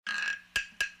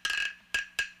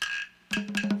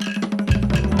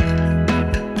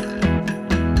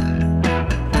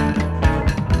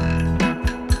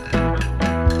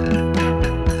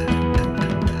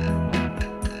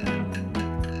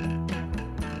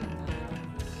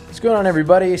going on,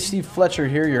 everybody? Steve Fletcher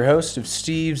here, your host of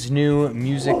Steve's New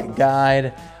Music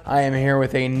Guide. I am here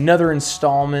with another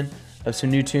installment of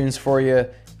some new tunes for you.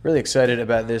 Really excited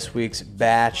about this week's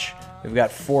batch. We've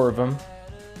got 4 of them.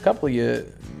 A couple you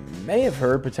may have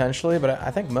heard potentially, but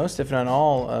I think most, if not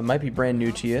all, might be brand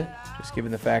new to you, just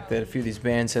given the fact that a few of these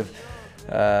bands have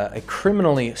a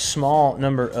criminally small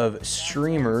number of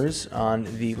streamers on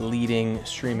the leading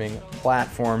streaming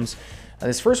platforms.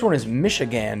 This first one is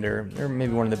Michigander. They're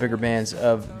maybe one of the bigger bands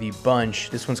of the bunch.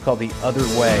 This one's called The Other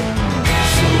Way. So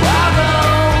I go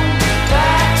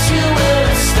back to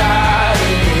where it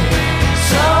started.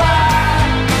 So I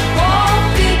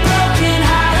won't be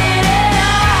broken-hearted, and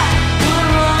I will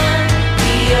run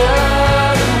the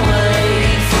other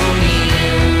way from you.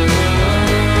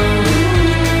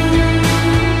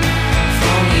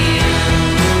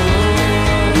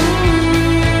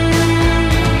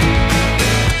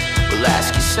 Well, ask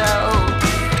yourself,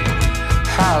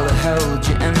 how the hell did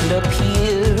you end up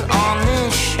here on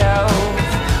this show?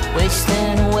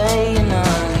 Wasting away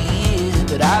another year,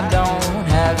 but I don't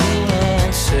have the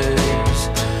answers.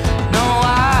 No,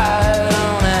 I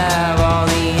don't have all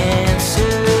the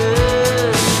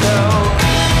answers. So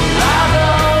I'll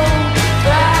go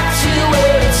back to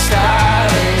where it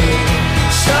started.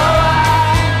 So I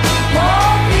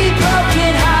won't be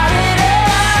broken-hearted, and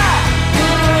I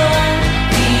will run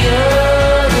the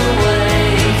other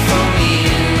way from you.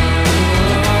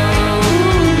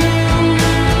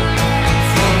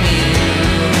 From you.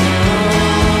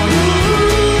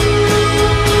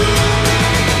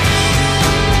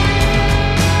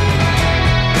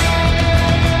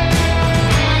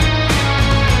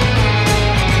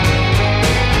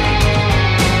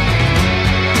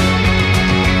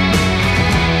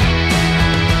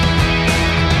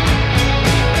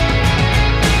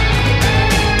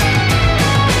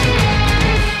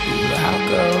 I'll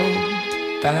go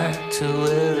back to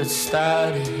where it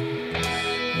started,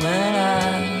 when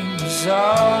I was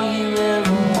all you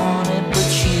ever wanted,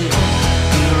 but you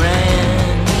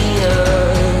ran the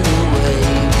other way.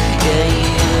 Yeah,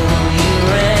 you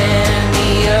ran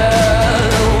the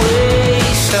other way.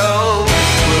 So,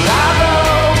 well, I'll go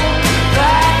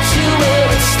back to where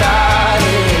it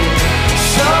started.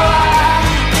 So I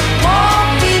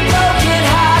won't be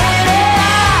broken-hearted,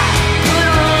 and I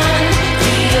will run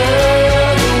the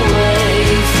other way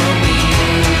from you.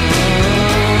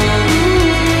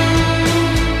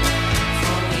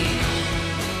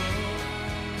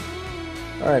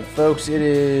 All right, folks, it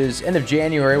is end of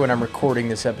January when I'm recording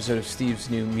this episode of Steve's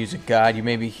New Music Guide. You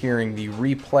may be hearing the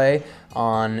replay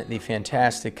on the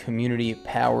fantastic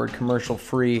community-powered,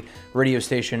 commercial-free radio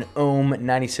station Ohm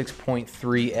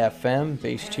 96.3 FM,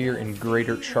 based here in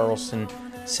Greater Charleston,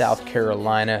 South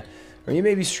Carolina. Or you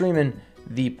may be streaming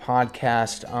the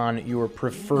podcast on your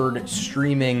preferred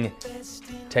streaming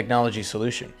technology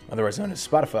solution, otherwise known as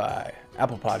Spotify,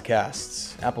 Apple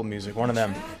Podcasts, Apple Music, one of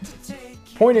them.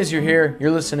 Point is, you're here, you're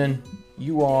listening,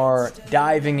 you are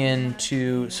diving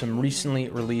into some recently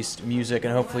released music,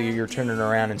 and hopefully you're turning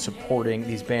around and supporting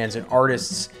these bands and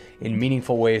artists in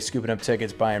meaningful ways, scooping up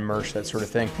tickets, buying merch, that sort of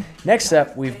thing. Next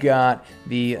up, we've got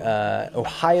the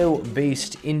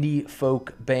Ohio-based indie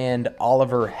folk band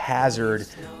Oliver Hazard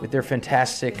with their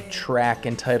fantastic track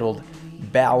entitled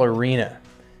Ballerina.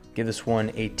 Give this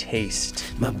one a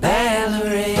taste. My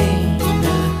ballerina,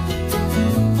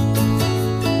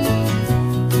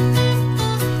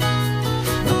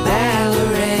 my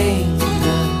ballerina,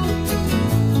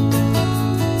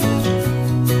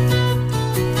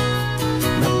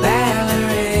 my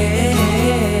ballerina.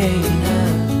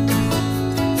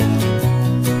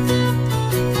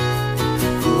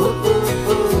 Ooh,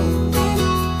 ooh, ooh.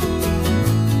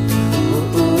 Ooh,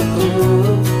 ooh,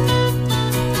 ooh.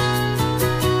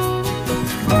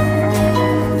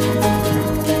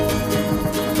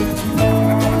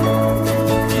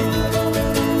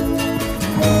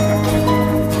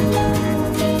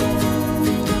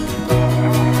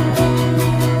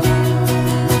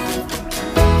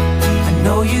 I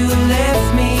know you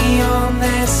left me on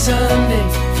that Sunday.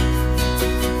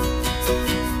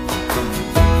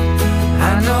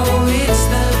 I know it's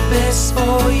the best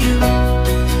for you.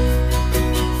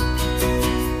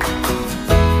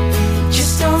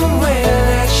 Just don't wear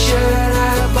that shirt I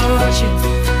bought you.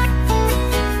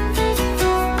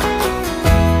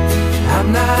 I'm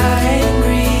not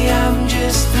angry, I'm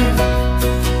just through.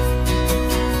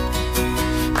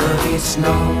 But it's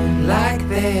not like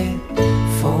that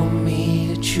for me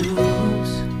to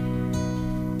choose.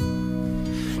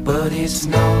 But it's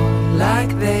not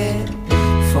like that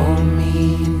for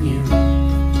me and you.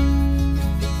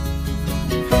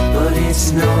 But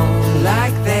it's not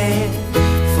like that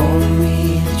for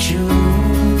me to choose.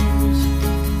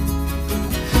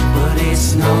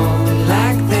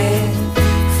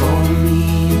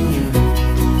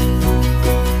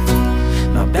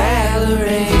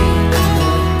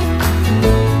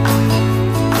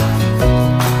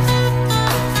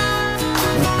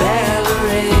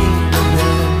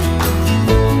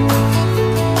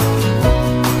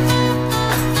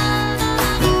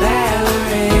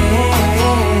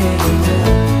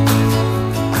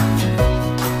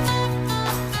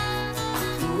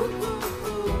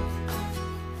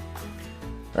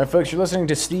 All right, folks, you're listening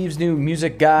to Steve's new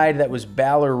music guide. That was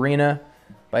Ballerina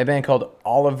by a band called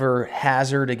Oliver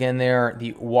Hazard. Again, they are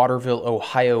the Waterville,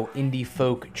 Ohio indie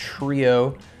folk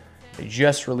trio. They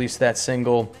just released that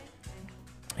single.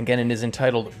 Again, it is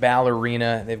entitled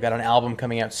Ballerina. They've got an album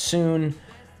coming out soon.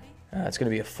 It's going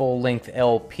to be a full-length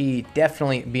LP.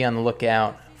 Definitely be on the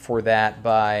lookout for that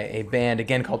by a band,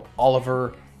 again, called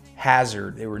Oliver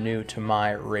Hazard. They were new to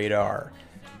my radar.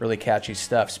 Really catchy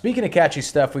stuff. Speaking of catchy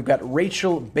stuff, we've got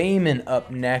Rachel Baiman up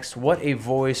next. What a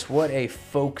voice, what a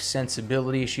folk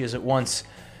sensibility. She is at once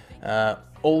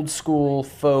old school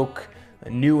folk,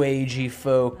 new agey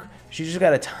folk. She's just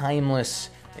got a timeless,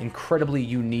 incredibly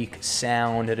unique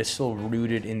sound that is still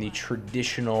rooted in the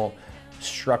traditional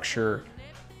structure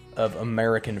of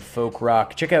American folk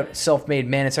rock. Check out Self-Made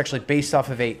Man. It's actually based off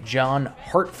of a John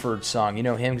Hartford song. You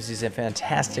know him because he's a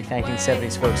fantastic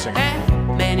 1970s folk singer.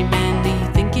 Many men do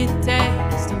you think it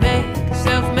takes to make a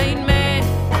self-made man?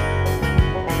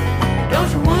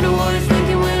 Don't you wonder what he's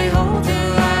thinking when he holds your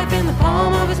life in the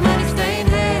palm of his money-stained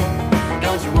hand?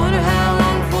 Don't you wonder how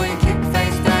long before you kick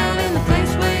face down in the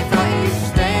place where you thought you used to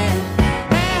stand?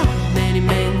 How many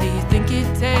men do you think it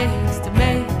takes to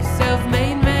make a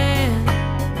self-made man?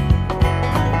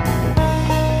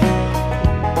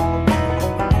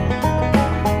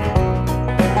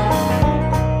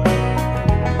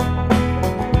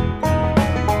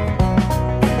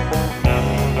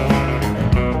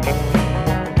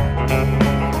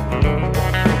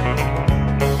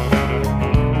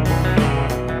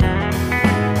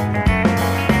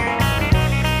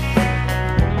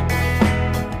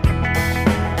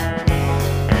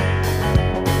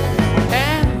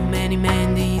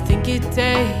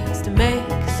 Takes to make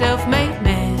a self-made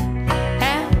man.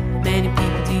 How many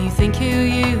people do you think he'll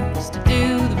use to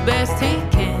do the best he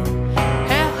can?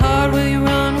 How hard will you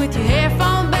run with your hair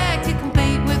falling back to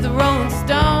compete with the Rolling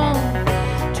Stone?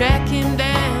 Track him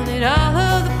down at all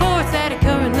of the ports that he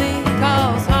currently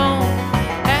calls home.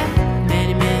 How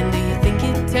many men do you think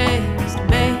it takes to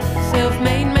make a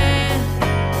self-made man?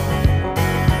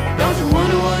 Don't you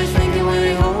wonder what he's thinking when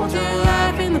he holds your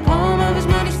life in the palm of his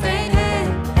money-stained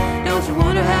hand? Don't you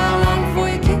wonder how long before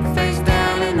you kick face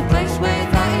down in the place where you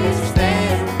thought you used to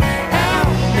stand? How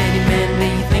many men do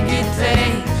you think it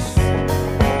takes?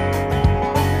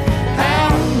 How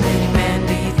many men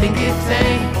do you think it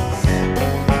takes?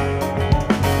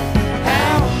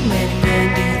 How many men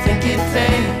do you think it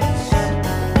takes?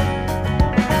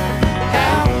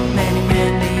 How many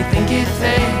men do you think it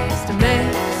takes to make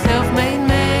a self-made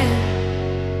man?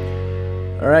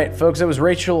 All right, folks, that was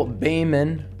Rachel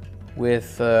Baiman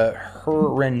with her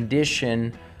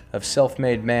rendition of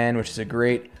Self-Made Man, which is a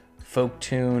great folk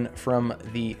tune from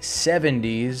the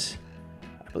 70s.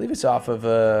 I believe it's off of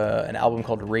an album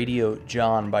called Radio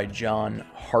John by John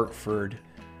Hartford.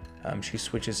 She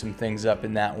switches some things up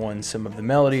in that one. Some of the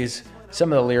melodies,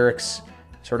 some of the lyrics,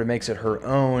 sort of makes it her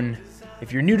own.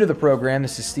 If you're new to the program,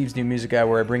 this is Steve's New Music Guide,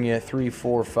 where I bring you 3,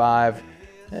 4, 5,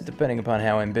 depending upon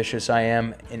how ambitious I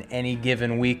am in any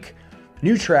given week,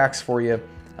 new tracks for you.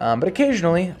 But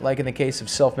occasionally, like in the case of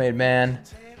Self-Made Man,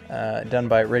 done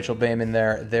by Rachel Baiman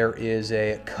there is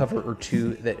a cover or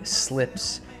two that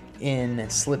slips in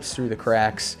and slips through the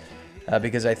cracks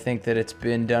because I think that it's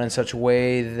been done in such a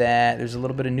way that there's a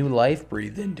little bit of new life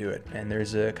breathed into it, and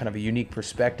there's a kind of a unique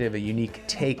perspective, a unique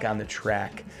take on the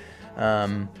track.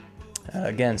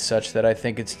 Again, such that I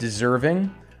think it's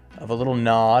deserving of a little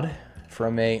nod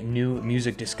from a new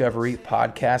music discovery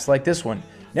podcast like this one.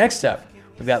 Next up,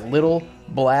 we've got Little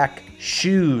Black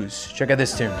Shoes. Check out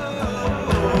this tune.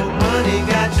 Money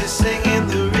got you singing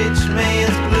the rich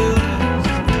man's blues.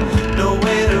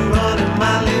 Nowhere to run in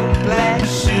my little black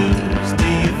shoes. Do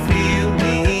you feel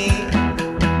me?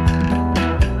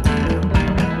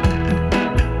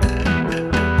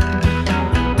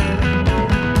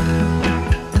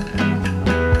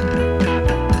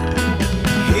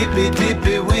 Hippy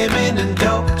dippy women and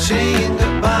Dolce and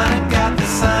Gabbana got the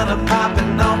sign of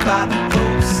popping off by the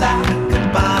poolside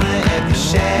cabana at the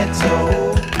chateau.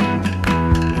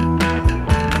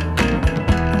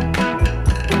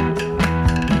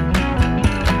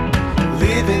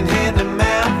 Living hand to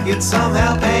mouth, yet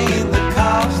somehow paying the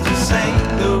cost of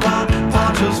Saint Laurent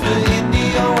ponchos for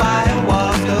Indio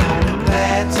ayahuasca on the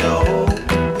plateau.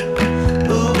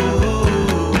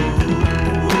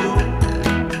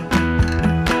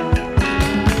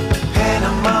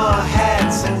 Panama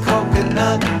hats and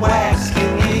coconut wax,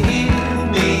 can you hear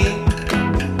me?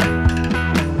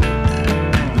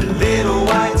 Little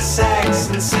white sacks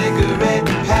and cigarette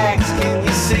packs, can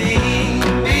you see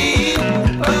me?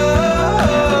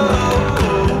 Oh,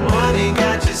 money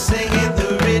got you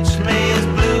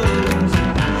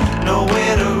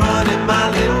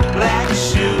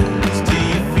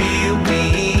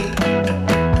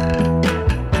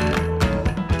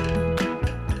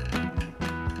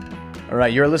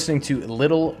right, you're listening to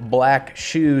Little Black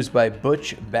Shoes by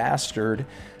Butch Bastard.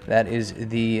 That is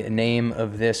the name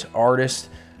of this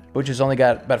artist. Butch has only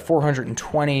got about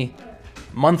 420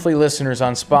 monthly listeners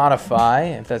on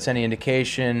Spotify. If that's any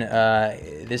indication,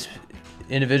 this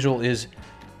individual is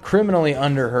criminally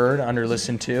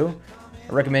under-listened to.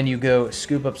 I recommend you go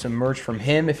scoop up some merch from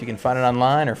him if you can find it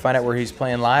online or find out where he's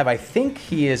playing live. I think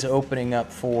he is opening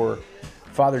up for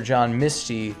Father John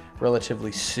Misty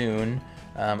relatively soon.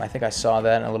 I think I saw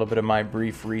that in a little bit of my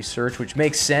brief research, which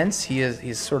makes sense.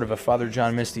 He's sort of a Father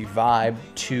John Misty vibe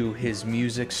to his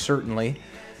music, certainly.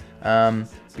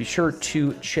 Be sure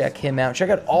to check him out. Check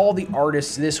out all the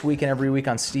artists this week and every week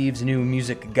on Steve's New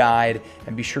Music Guide,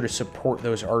 and be sure to support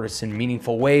those artists in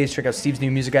meaningful ways. Check out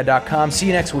stevesnewmusicguide.com. See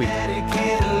you next week.